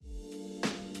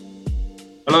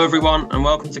Hello everyone and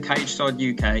welcome to Cageside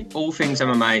UK, all things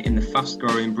MMA in the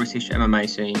fast-growing British MMA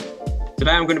scene.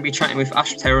 Today I'm going to be chatting with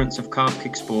Ash Terence of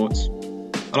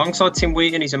CalfKickSports. Alongside Tim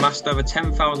Wheaton, he's amassed over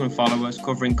 10,000 followers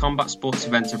covering combat sports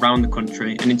events around the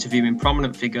country and interviewing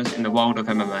prominent figures in the world of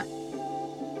MMA.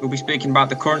 We'll be speaking about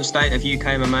the current state of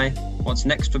UK MMA, what's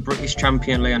next for British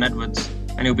champion Leon Edwards,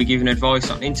 and he'll be giving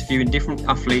advice on interviewing different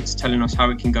athletes, telling us how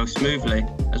it can go smoothly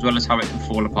as well as how it can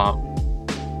fall apart.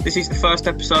 This is the first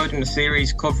episode in the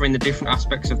series covering the different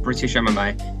aspects of British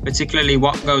MMA, particularly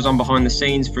what goes on behind the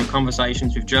scenes through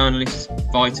conversations with journalists,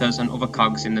 fighters and other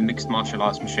cogs in the mixed martial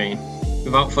arts machine.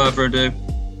 Without further ado,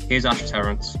 here's Ash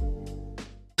Terence.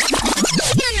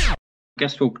 I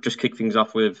guess we'll just kick things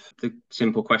off with the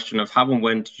simple question of how and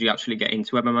when did you actually get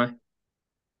into MMA?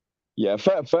 Yeah,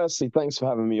 firstly, thanks for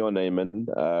having me on, Eamon.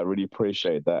 Really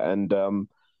appreciate that. And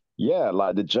yeah,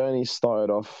 like the journey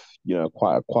started off,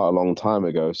 quite a long time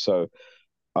ago. So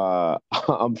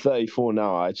I'm 34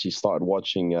 now. I actually started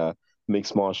watching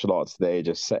mixed martial arts at the age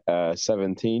of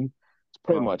 17. It's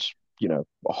pretty Wow. much,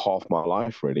 half my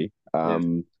life really. Yeah.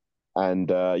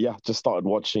 And yeah, just started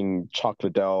watching Chuck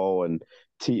Liddell and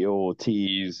Tito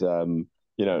Ortiz, kind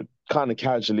of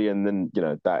casually, and then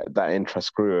that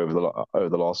interest grew over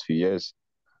the last few years.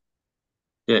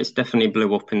 Yeah, it's definitely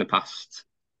blew up in the past.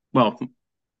 Well,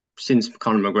 since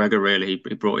Conor McGregor really,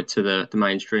 he brought it to the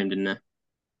mainstream, didn't he?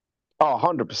 Oh,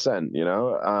 100%,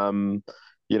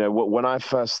 when I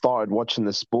first started watching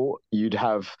the sport, you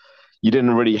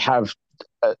didn't really have,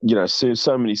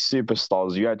 so many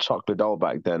superstars. You had Chuck Liddell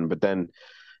back then, but then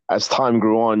as time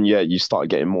grew on, yeah, you start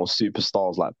getting more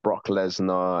superstars like Brock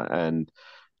Lesnar and,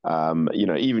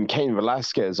 even Cain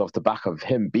Velasquez off the back of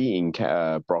him being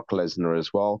Brock Lesnar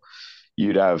as well.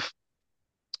 You'd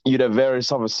have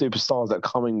various other superstars that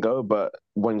come and go, but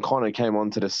when Connor came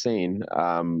onto the scene,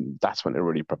 that's when it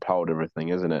really propelled everything,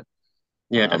 isn't it?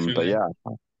 Yeah, But definitely. yeah,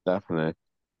 definitely.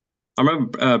 I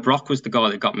remember Brock was the guy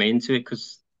that got me into it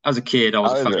because as a kid,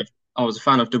 How is it? I was a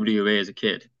fan of WWE as a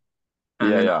kid,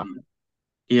 and Yeah, then yeah,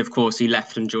 he of course he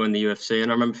left and joined the UFC,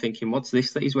 and I remember thinking, what's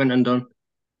this that he's went and done?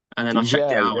 And then I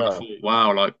checked it yeah, out and I yeah, thought,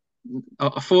 wow, like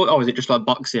I thought, oh, is it just like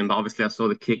boxing? But obviously, I saw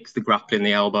the kicks, the grappling,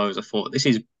 the elbows. I thought this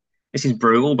is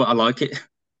brutal, but I like it.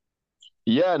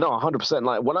 yeah. No, 100%.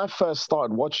 Like when I first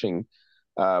started watching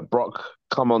Brock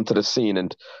come onto the scene,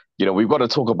 and we've got to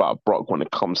talk about Brock when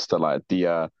it comes to like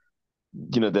the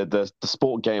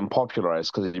sport game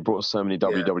popularized because he brought so many Yeah,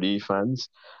 WWE fans.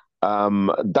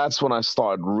 That's when I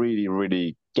started really,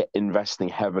 really get investing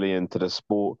heavily into the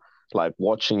sport, like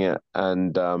watching it.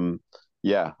 And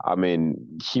yeah, I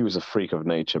mean, he was a freak of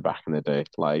nature back in the day.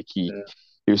 Like yeah,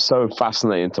 he was so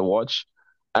fascinating to watch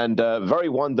and very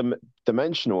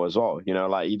dimensional as well.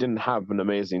 Like he didn't have an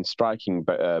amazing striking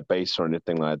base or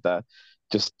anything like that.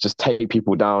 Just take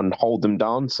people down, hold them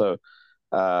down. So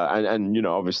and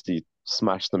obviously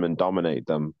smash them and dominate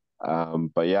them.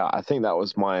 But yeah, I think that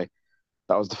was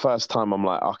the first time I'm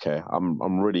like, okay,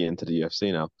 I'm really into the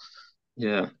UFC now.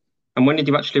 yeah. And when did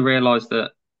you actually realize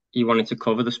that you wanted to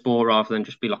cover the sport rather than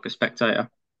just be like a spectator?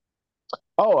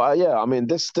 Oh yeah, I mean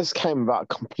this came about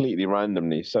completely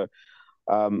randomly. So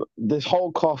this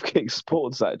whole calf kick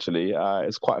sports actually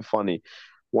is quite funny.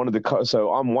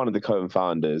 So I'm one of the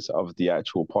co-founders of the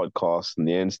actual podcast and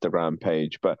the Instagram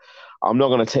page, but I'm not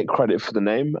going to take credit for the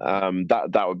name.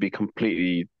 That would be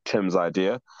completely Tim's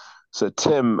idea. So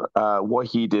Tim, what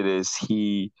he did is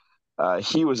he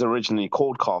was originally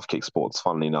called Calf Kick Sports,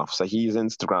 funnily enough. So his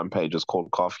Instagram page was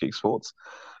called Calf Kick Sports.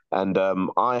 And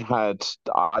I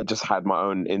just had my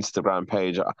own Instagram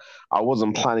page. I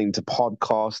wasn't planning to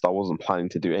podcast. I wasn't planning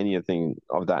to do anything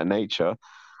of that nature.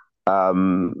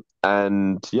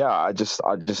 And yeah, I just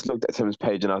looked at Tim's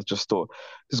page and I just thought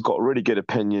he's got really good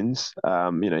opinions.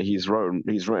 He's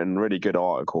written really good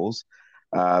articles.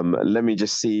 Let me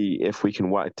just see if we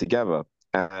can work together.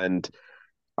 And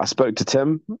I spoke to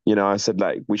Tim, I said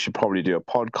like we should probably do a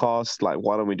podcast. Like,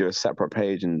 why don't we do a separate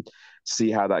page and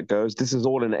see how that goes? This is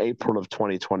all in April of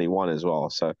 2021 as well.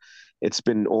 So it's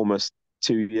been almost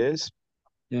 2 years.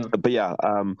 Yeah, But yeah,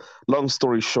 long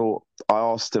story short, I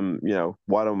asked him,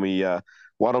 why don't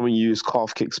we use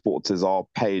Calf Kick Sports as our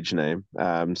page name?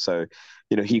 So,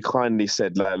 he kindly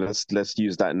said, let's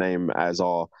use that name as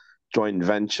our joint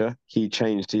venture. He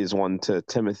changed his one to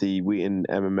Timothy Wheaton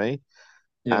MMA,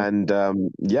 yeah, and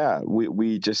yeah,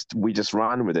 we just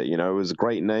ran with it. It was a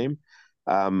great name.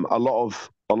 A lot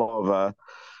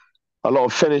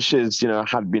of finishes,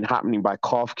 had been happening by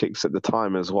calf kicks at the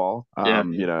time as well. yeah.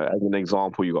 As an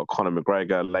example, you got Conor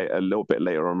McGregor a little bit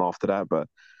later on after that, but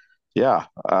yeah,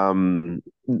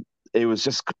 it was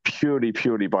just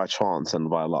purely by chance and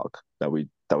by luck that we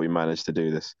managed to do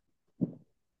this.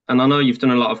 And I know you've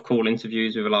done a lot of cool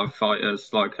interviews with a lot of fighters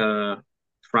like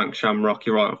Frank Shamrock,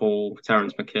 Uriah Hall,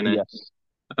 Terence McKinney. Yes.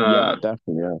 Yeah, Uh,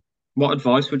 definitely. Yeah. what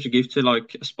advice would you give to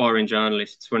like aspiring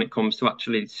journalists when it comes to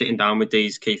actually sitting down with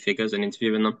these key figures and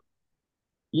interviewing them?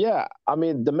 Yeah, I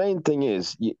mean, the main thing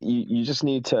is you just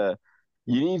need to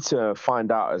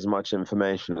find out as much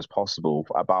information as possible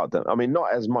about them. I mean,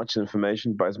 not as much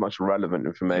information, but as much relevant Yeah,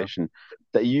 information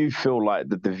that you feel like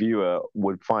that the viewer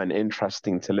would find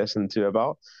interesting to listen to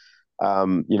about.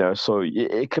 So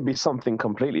it could be something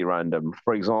completely random.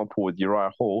 For example, with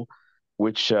Uriah Hall,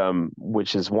 which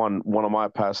is one of my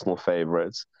personal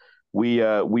favorites.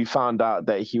 We found out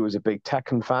that he was a big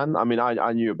Tekken fan. I mean,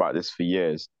 I knew about this for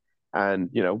years, and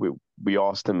we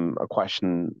asked him a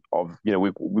question of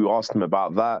we asked him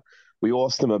about that. We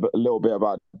asked him a little bit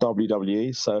about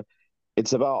WWE. So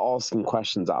it's about asking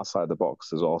questions outside the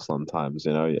box as well. Sometimes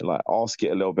like ask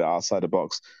it a little bit outside the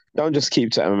box. Don't just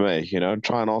keep to MMA.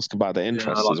 Try and ask about the yeah, I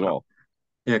interests like as that. well.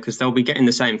 Yeah, because they'll be getting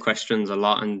the same questions a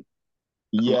lot, and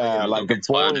Yeah, they'll like the get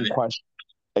tired of boring it. question.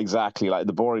 Exactly, like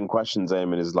the boring questions,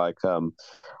 Eamon, is like,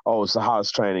 oh, so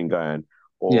how's training going?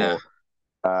 Yeah,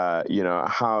 Or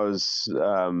how's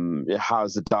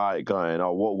the diet going?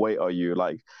 Or what weight are you?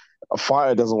 Like a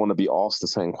fighter doesn't want to be asked the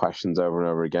same questions over and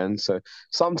over again. So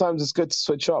sometimes it's good to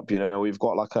switch up. We've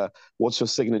got like a what's your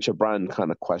signature brand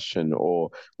kind of question, or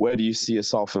where do you see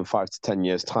yourself in 5 to 10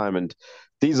 years time? And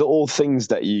these are all things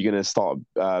that you're gonna start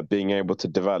being able to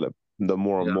develop the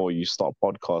more and yeah. more you start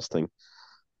podcasting.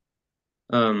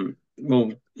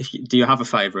 Well, do you have a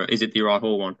favorite? Is it the Uriah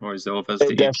Hall one, or is there others It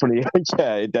that you? definitely,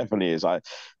 yeah, it definitely is. I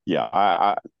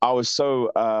was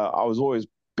I was always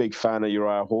big fan of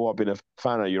Uriah Hall. I've been a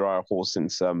fan of Uriah Hall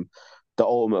since the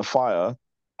Ultimate Fighter,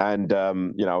 and I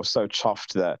was so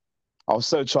chuffed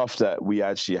that we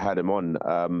actually had him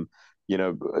on. You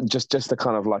know, just a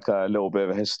kind of like a little bit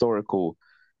of a historical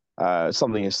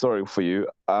something historical for you.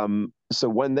 So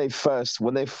when they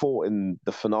fought in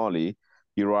the finale,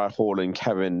 Uriah Hall and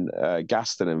Kevin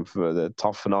Gastelum for the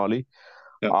tough finale.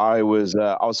 Yeah, I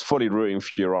was fully rooting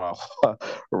for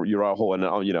Uriah Hall, and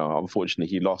unfortunately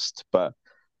he lost. But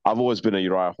I've always been a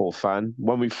Uriah Hall fan.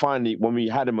 When we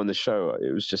had him on the show,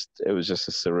 it was just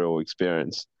a surreal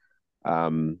experience.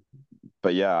 Um,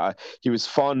 but yeah, he was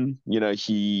fun.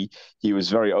 He was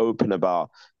very open about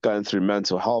going through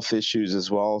mental health issues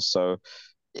as well. So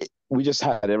we just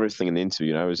had everything in the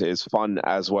interview. It was fun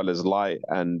as well as light,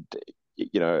 and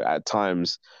at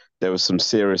times there was some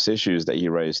serious issues that he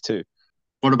raised too.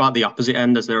 what about the opposite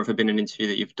end? Has there ever been an interview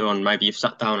that you've done? Maybe you've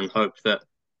sat down and hoped that,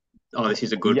 oh, this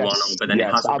is a good one, Yes, but then it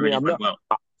yes. hasn't I mean, really I'm went not.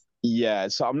 well. Yeah,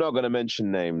 so I'm not going to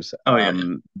mention names. Oh yeah,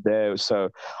 yeah, There. So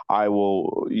I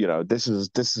will. This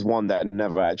is one that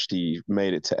never actually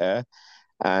made it to air,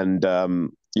 and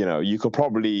you could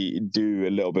probably do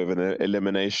a little bit of an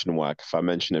elimination work if I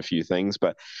mention a few things.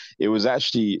 But it was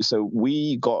actually so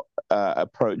we got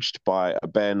approached by a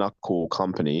bare knuckle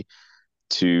company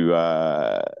to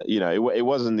it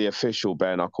wasn't the official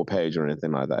bare knuckle page or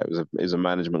anything like that. It was a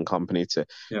management company to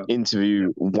yeah.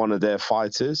 interview one of their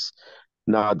fighters.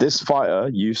 Now this fighter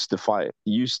used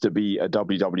to be a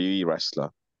WWE wrestler,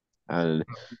 and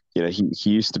he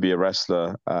used to be a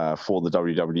wrestler for the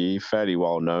WWE, fairly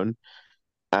well known,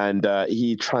 and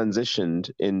he transitioned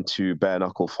into bare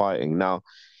knuckle fighting. Now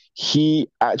he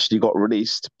actually got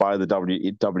released by the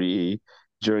WWE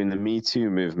during the Me Too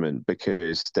movement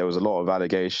because there was a lot of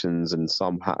allegations and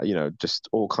somehow, just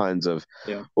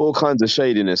Yeah. all kinds of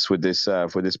shadiness with this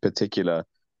particular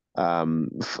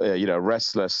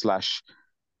wrestler slash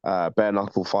bare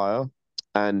knuckle fire.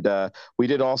 And we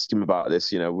did ask him about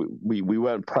this. We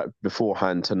weren't prepped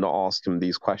beforehand to not ask him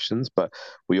these questions, but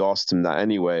we asked him that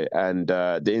anyway. And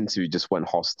the interview just went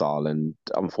hostile, and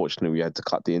unfortunately, we had to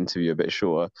cut the interview a bit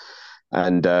shorter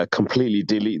and completely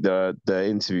delete the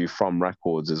interview from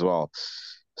records as well.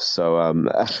 So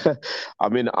I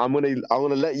mean, I'm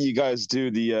gonna let you guys do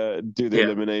the Yeah.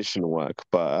 elimination work,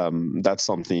 but that's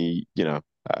something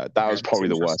that Yeah, was it's probably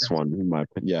the worst interesting. one in my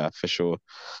opinion. Yeah, for sure.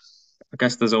 I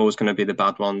guess there's always going to be the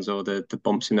bad ones or the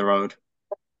bumps in the road.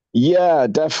 Yeah,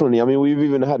 definitely. I mean, we've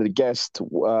even had a guest,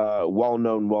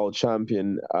 well-known world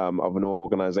champion of an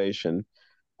organization.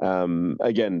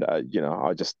 Again,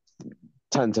 I just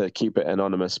tend to keep it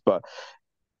anonymous, but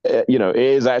it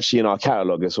is actually in our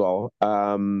catalog as well.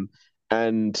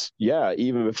 And yeah,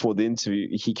 even before the interview,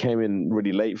 he came in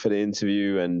really late for the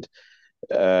interview, and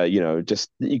just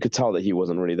you could tell that he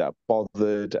wasn't really that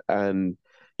bothered. And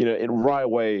in right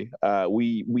away,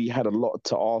 we had a lot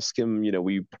to ask him.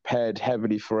 We prepared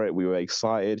heavily for it. We were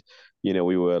excited.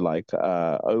 We were like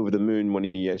over the moon when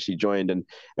he actually joined. And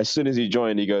as soon as he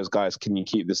joined, he goes, "Guys, can you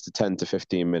keep this to 10 to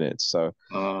 15 minutes?" So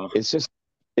Uh, it's just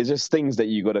it's just things that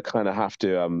you got to kind of have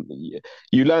to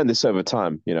you learn this over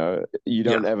time. You yeah,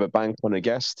 don't ever bank on a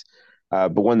guest,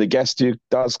 but when the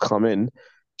does come in,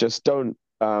 just don't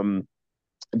um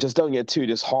just don't get too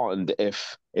disheartened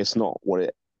if it's not what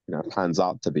it pans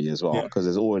out to be as well, yeah. because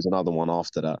there's always another one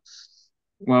after that.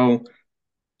 Well,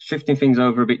 shifting things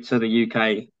over a bit to the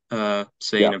UK Yeah,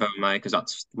 scene of MMA, because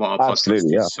that's what our podcast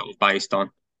absolutely. Yeah. is sort of based on.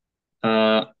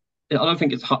 I don't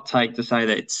think it's a hot take to say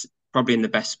that it's probably in the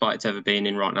best spot it's ever been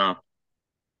in right now.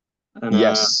 And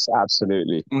Yes,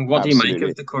 absolutely, what do you make absolutely.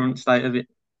 of the current state of it?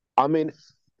 I mean,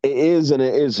 it is and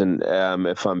it isn't.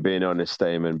 If I'm being honest,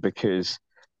 Damon, because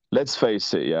let's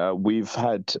face it, yeah, we've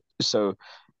had so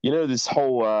this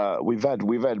whole we've had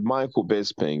Michael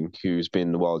Bisping, who's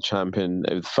been the world champion,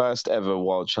 first ever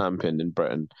world champion in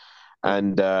Britain. Yeah,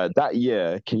 And that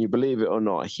year, can you believe it or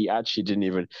not, he didn't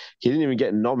even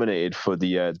get nominated for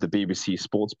the BBC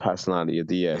Sports Personality of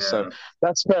the Year. So yeah,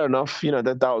 that's fair enough.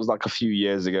 That was like a few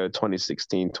years ago,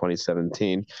 2016,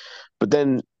 2017. But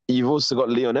then you've also got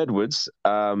Leon Edwards.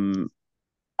 And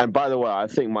by the way, I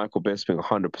think Michael Bisping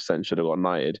 100% should have got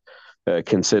knighted,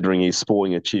 considering his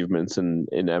sporting achievements in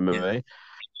yeah, MMA.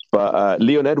 But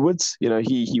Leon Edwards,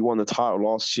 he won the title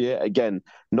last year. Again,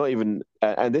 not even,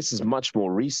 and this is much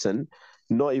more recent,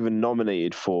 not even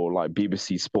nominated for like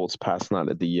BBC Sports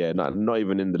Personality of the Year, not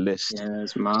even in the list. yeah.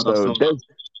 It's mad. So there's,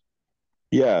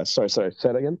 yeah, sorry, say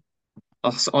that again. I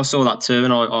saw that too,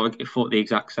 and I thought the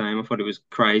exact same. I thought it was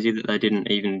crazy that they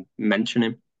didn't even mention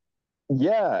him.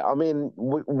 Yeah, I mean,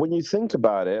 when you think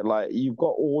about it, like you've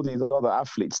got all these other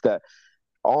athletes that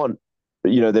aren't,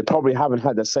 they probably haven't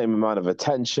had the same amount of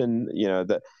attention,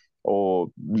 that or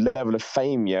level of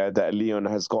fame, yeah, that Leon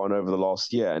has gotten over the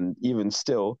last year, and even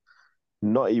still,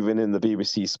 not even in the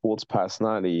BBC Sports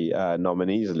Personality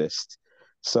nominees list.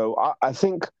 So I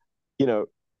think, you know,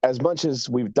 as much as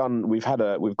we've come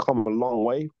a long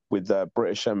way with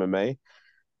British MMA.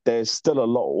 There's still a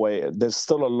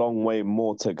long way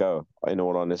more to go, in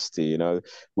all honesty.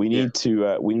 We Yeah, need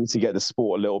to get the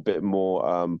sport a little bit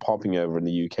more popping over in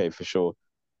the UK for sure.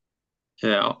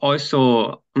 yeah. I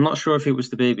saw. I'm not sure if it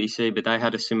was the BBC, but they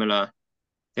had a similar.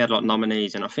 They had like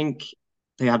nominees, and I think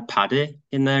they had Paddy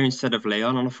in there instead of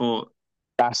Leon, and I thought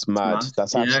That's it's mad. mad.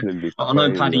 That's Yeah, absolutely I know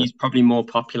crazy, Paddy's probably more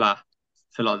popular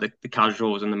for like the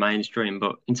casuals and the mainstream,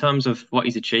 but in terms of what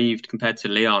he's achieved compared to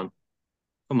Leon,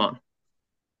 come on.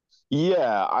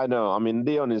 Yeah, I know. I mean,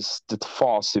 Leon is the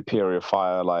far superior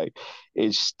fighter. Like,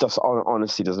 it's just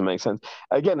honestly doesn't make sense.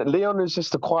 Again, Leon is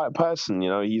just a quiet person.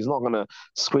 He's not gonna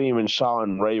scream and shout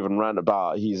and rave and rant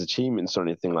about his achievements or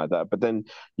anything like that. But then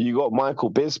you got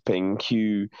Michael Bisping,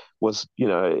 who was,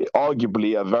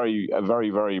 arguably a very,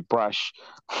 very brash,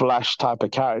 flash type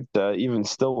of character, even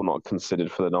still not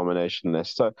considered for the nomination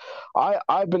list. So,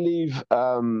 I believe,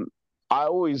 I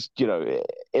always,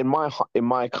 in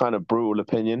my kind of brutal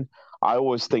opinion. I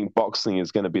always think boxing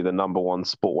is going to be the number one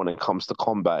sport when it comes to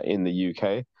combat in the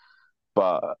UK.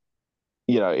 But,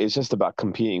 it's just about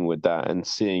competing with that and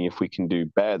seeing if we can do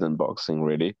better than boxing,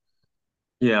 really.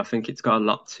 Yeah, I think it's got a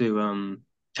lot to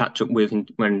catch up with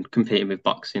when competing with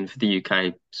boxing for the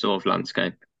UK sort of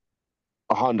landscape.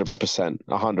 100%,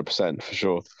 100% for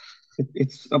sure.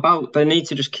 It's about they need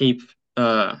to just keep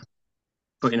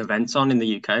putting events on in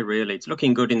the UK, really. It's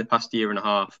looking good in the past year and a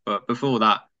half, but before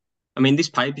that, I mean, this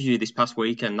pay-per-view this past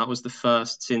weekend, that was the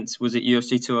first since, was it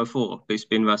UFC 204,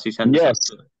 Bisping versus Henderson? Yes.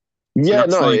 So Yeah,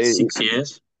 that's no, like 6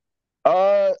 years.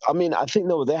 I mean, I think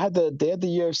no, they had the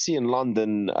UFC in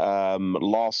London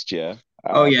last year,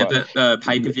 Oh yeah, but but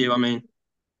pay-per-view, I mean.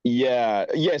 yeah,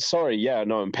 yeah, sorry, yeah,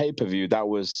 no, in pay-per-view that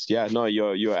was yeah, no,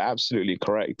 you're absolutely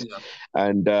correct. Yeah.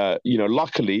 And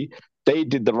luckily they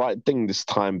did the right thing this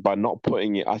time by not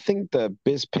putting it. I think the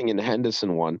Bisping and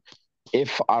Henderson one,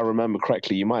 if I remember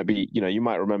correctly, you might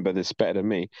remember this better than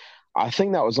me. I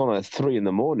think that was on at 3 in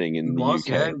the morning It in the was,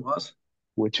 yeah, UK, it was.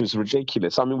 which was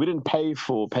ridiculous. I mean, we didn't pay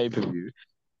for pay-per-view,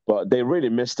 but they really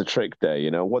missed the trick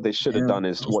there. What they should have Yeah, done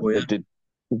is that was weird.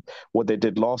 what they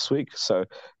did last week. So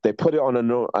they put it on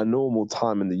a normal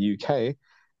time in the UK,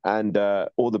 and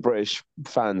all the British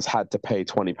fans had to pay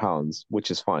 £20,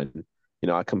 which is fine.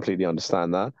 I completely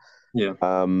understand that. Yeah.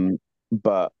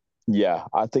 But yeah,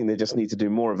 I think they just need to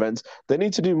do more events. They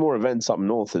need to do more events up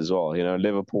north as well.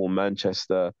 Liverpool,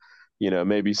 Manchester.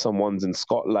 Maybe some ones in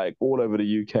Scotland, like all over the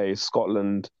UK,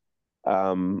 Scotland.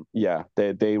 Yeah,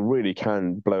 they really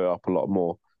can blow up a lot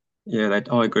more. Yeah,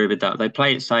 I agree with that. They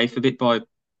play it safe a bit by,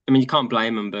 I mean, you can't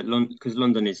blame them, but London, because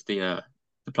London is the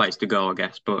place to go, I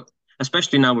guess. But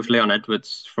especially now with Leon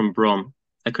Edwards from Brum.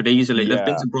 They could easily, they've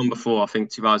been Yeah, to Brum before, I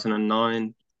think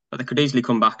 2009, but they could easily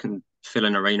come back and fill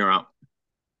an arena out.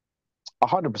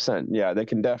 100%. Yeah, they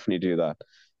can definitely do that.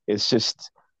 It's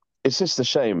just it's just a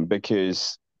shame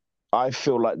because I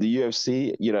feel like the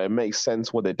UFC, it makes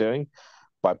sense what they're doing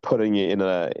by putting it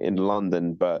in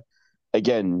London, but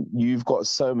again, you've got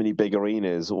so many big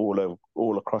arenas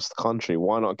all across the country.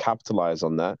 Why not capitalize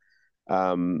on that?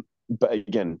 But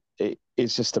again,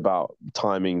 it's just about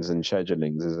timings and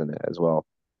schedulings, isn't it, as well?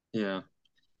 Yeah.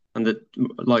 And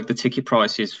the ticket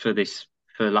prices for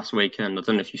last weekend, I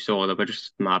don't know if you saw, they were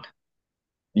just mad.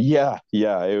 Yeah,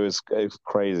 yeah, it was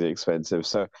crazy expensive.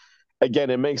 So again,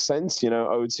 it makes sense,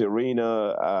 O2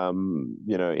 Arena,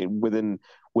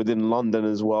 within London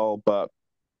as well. But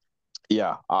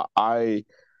yeah, I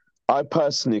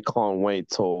personally can't wait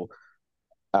till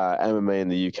MMA in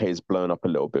the UK is blown up a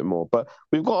little bit more. But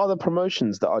we've got other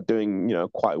promotions that are doing,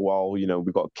 quite well.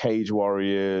 We've got Cage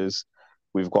Warriors.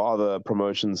 We've got other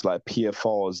promotions like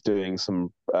PFR is doing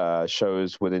some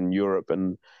shows within Europe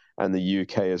and the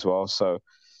UK as well. So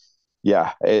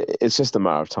yeah, it's just a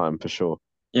matter of time for sure.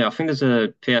 Yeah, I think there's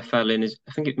a PFL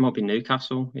I think it might be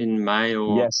Newcastle in May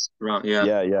or Yes. around, yeah,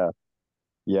 Yeah, yeah,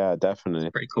 yeah, it's definitely.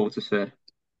 pretty cool to see.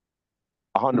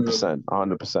 100%,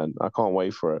 100%. I can't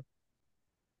wait for it.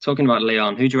 Talking about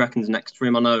Leon, who do you reckon's next for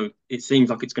him? I know it seems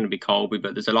like it's going to be Colby,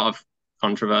 but there's a lot of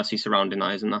controversy surrounding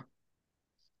that, isn't there?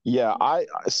 Yeah,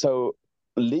 so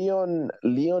Leon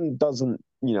doesn't,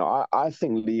 I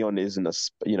think Leon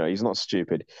isn't he's not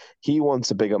stupid. He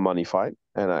wants a bigger money fight,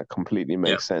 and that completely Yeah.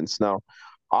 makes sense. Now,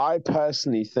 I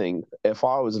personally think if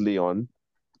I was Leon,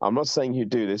 I'm not saying he'd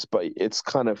do this, but it's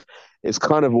kind of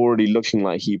already looking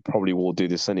like he probably will do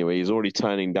this anyway. He's already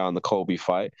turning down the Colby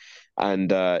fight,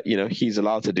 and he's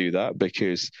allowed to do that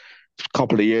because a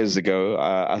couple of years ago,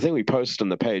 I think we posted on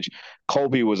the page,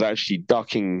 Colby was actually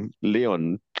ducking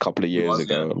Leon a couple of He years was,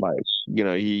 yeah. ago.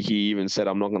 Like, he even said,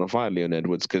 "I'm not going to fight Leon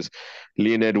Edwards because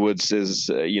Leon Edwards is,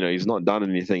 he's not done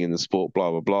anything in the sport,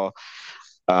 blah blah blah."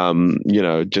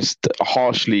 Just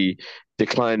harshly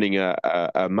declining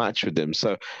a match with him.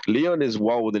 So Leon is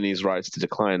well within his rights to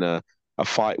decline a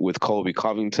fight with Colby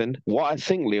Covington. What I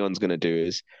think Leon's going to do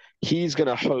is he's going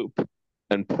to hope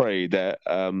and pray that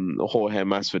Jorge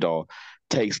Masvidal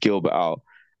takes Gilbert out.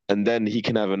 And then he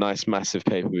can have a nice, massive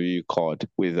pay-per-view card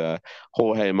with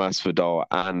Jorge Masvidal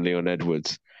and Leon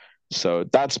Edwards. So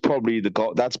that's probably the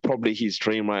goal. That's probably his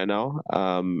dream right now.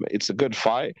 It's a good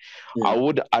fight.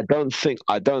 Yeah. I don't think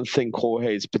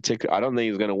Jorge is particular. I don't think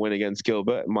he's going to win against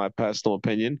Gilbert. In my personal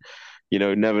opinion,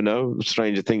 never know.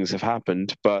 Stranger things have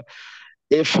happened. But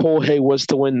if Jorge was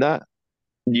to win that,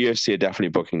 UFC are definitely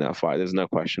booking that fight. There's no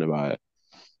question about it.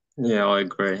 Yeah, I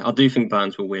agree. I do think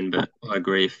Burns will win, but I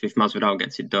agree if Masvidal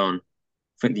gets it done,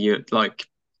 I think the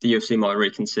UFC might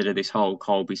reconsider this whole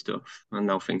Colby stuff and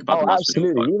they'll think about the Oh, Masvidal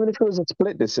absolutely. fight. Even if it was a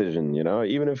split decision,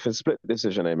 even if it's a split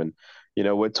decision, Eamon,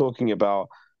 we're talking about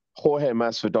Jorge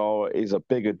Masvidal is a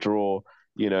bigger draw.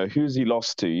 Who's he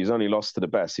lost to? He's only lost to the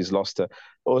best. He's lost to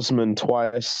Usman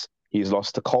twice. He's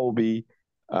lost to Colby.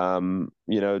 These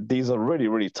are really,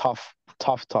 really tough,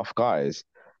 tough, tough guys.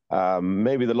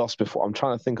 Maybe the loss before, I'm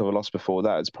trying to think of a loss before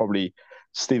that. It's probably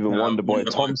Stephen Wonderboy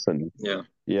Wonderboy. Thompson. Yeah.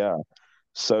 Yeah.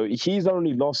 So he's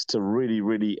only lost to really,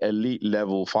 really elite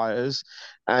level fighters,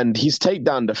 and his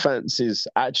takedown defense is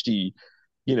actually,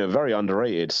 very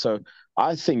underrated. So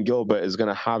I think Gilbert is going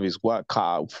to have his work cut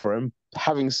out for him.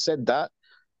 Having said that,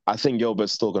 I think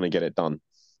Gilbert's still going to get it done.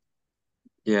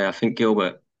 Yeah, I think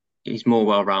Gilbert, he's more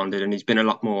well-rounded and he's been a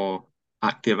lot more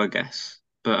active, I guess.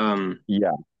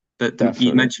 Yeah, But you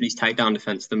definitely. mentioned his takedown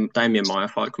defense. The Damian Maia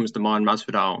fight comes to mind.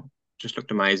 Masvidal just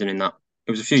looked amazing in that.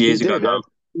 It was a few He years ago did. now.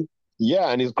 Yeah,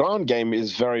 and his ground game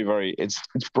is very, very. It's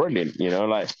brilliant.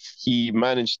 Like he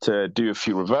managed to do a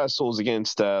few reversals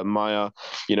against Maya.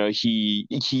 It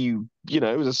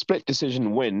was a split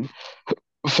decision win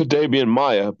for Damian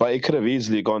Maya, but it could have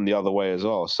easily gone the other way as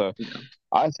well. So Yeah.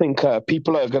 I think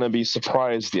people are going to be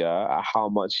surprised, yeah, at how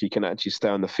much he can actually stay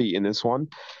on the feet in this one.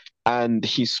 And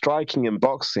he's striking and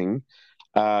boxing.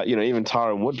 Even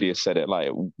Tyron Woodley has said it. Like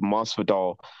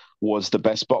Masvidal was the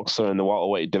best boxer in the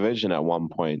welterweight division at one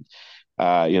point.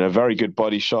 Very good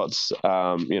body shots.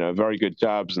 Very good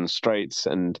jabs and straights,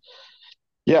 and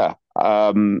yeah,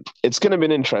 it's going to be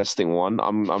an interesting one.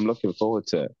 I'm looking forward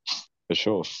to it for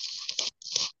sure.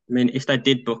 I mean, if they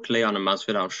did book Leon and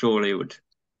Masvidal, surely it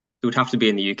would have to be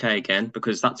in the UK again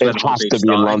because that's where It the whole has beef to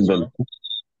be in started as London. well.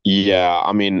 Yeah,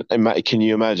 I mean, can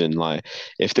you imagine, like,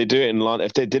 if they do it in London,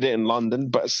 if they did it in London,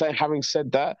 but having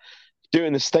said that,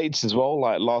 doing the States as well,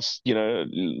 like Las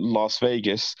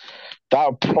Vegas, that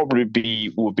would probably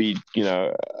be would be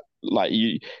like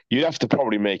you'd have to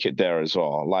probably make it there as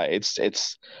well. Like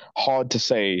it's hard to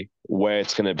say where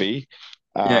it's gonna be.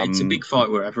 Yeah, it's a Um, big fight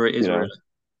wherever it you is, know, really.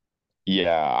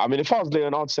 yeah. I mean, if I was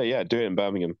Leon, I'd say yeah, do it in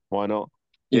Birmingham. Why not?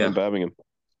 Do it Yeah. in Birmingham.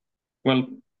 Well,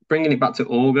 bringing it back to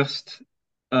August,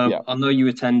 Yeah. I know you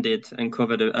attended and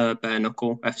covered a bare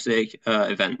knuckle FC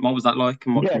event. What was that like,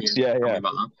 and what can Yes. you Yeah. tell me Yeah.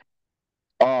 about that?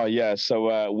 Oh yeah,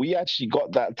 so we actually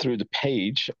got that through the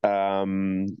page.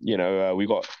 We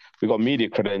got media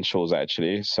credentials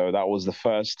actually. So that was the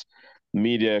first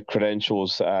media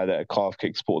credentials that Calf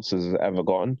Kick Sports has ever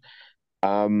gotten.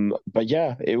 But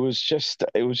yeah, it was just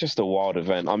a wild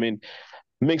event. I mean,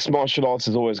 mixed martial arts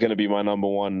is always going to be my number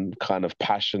one kind of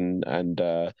passion and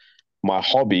my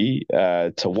hobby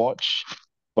to watch.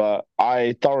 But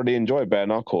I thoroughly enjoy bare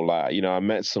knuckle. Like, I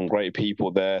met some great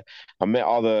people there. I met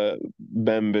other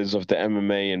members of the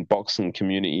MMA and boxing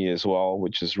community as well,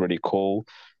 which is really cool.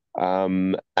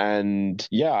 And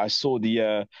yeah, I saw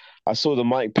the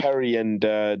Mike Perry and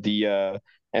the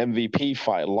MVP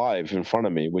fight live in front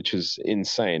of me, which is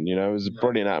insane. It was a Yeah.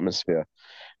 brilliant atmosphere.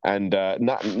 And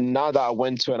now that I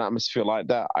went to an atmosphere like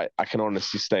that, I can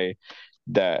honestly say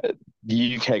that the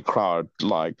UK crowd,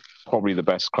 like, probably the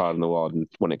best crowd in the world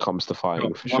when it comes to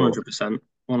fighting, for sure. 100%.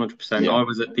 100%. Yeah. I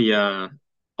was at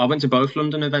I went to both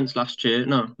London events last year.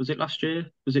 No, was it last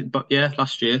year? But yeah,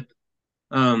 last year.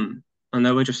 Um, and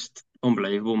they were just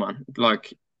unbelievable, man.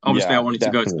 Like, obviously, I Yeah, wanted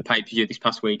to go to the definitely. pay-per-view this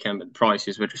past weekend, but the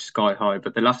prices were just sky high.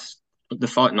 But the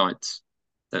fight nights,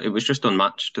 it was just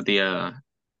unmatched.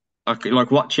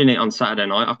 Like watching it on Saturday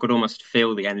night, I could almost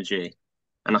feel the energy,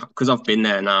 and because I've been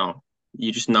there now,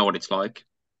 you just know what it's like.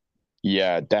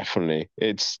 Yeah, definitely.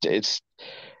 It's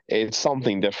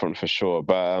something different for sure.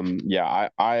 But yeah,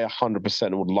 I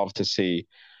 100% would love to see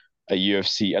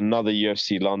another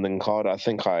UFC London card. I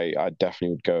think I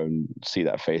definitely would go and see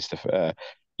that face to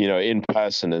in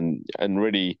person and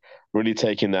really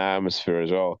take in the atmosphere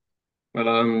as well.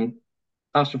 Well,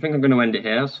 Ash, I think I'm going to end it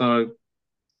here. So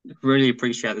really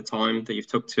appreciate the time that you've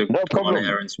took to No come on problem.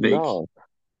 here and speak. No,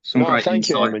 Some no, great thank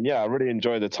you, insight. Eamon. Yeah, I really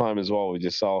enjoyed the time as well with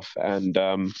yourself. And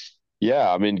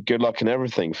yeah, I mean, good luck in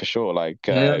everything for sure. Like,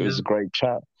 Yeah, it yeah. was a great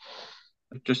chat.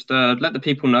 Just let the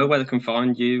people know where they can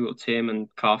find you or Tim and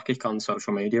CalfKick on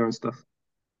social media and stuff.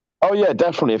 Oh yeah,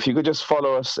 definitely. If you could just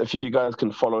follow us, if you guys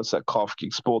can follow us at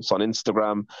CalfKick Sports on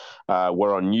Instagram,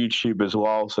 we're on YouTube as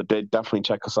well. So definitely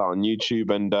check us out on YouTube.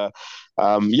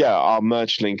 And yeah, our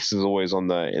merch links is always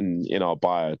in our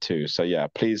bio too. So yeah,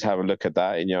 please have a look at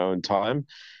that in your own time.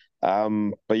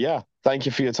 But yeah, thank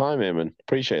you for your time, Eamon.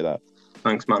 Appreciate that.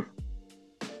 Thanks, man.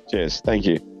 Cheers. Thank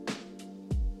you.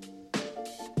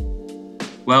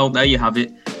 Well, there you have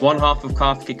it. One half of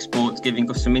CalfKick Sports giving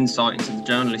us some insight into the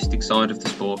journalistic side of the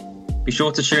sport. Be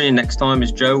sure to tune in next time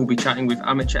as Joe will be chatting with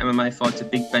amateur MMA fighter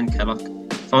Big Ben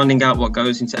Kellock, finding out what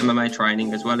goes into MMA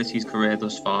training as well as his career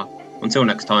thus far. Until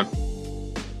next time.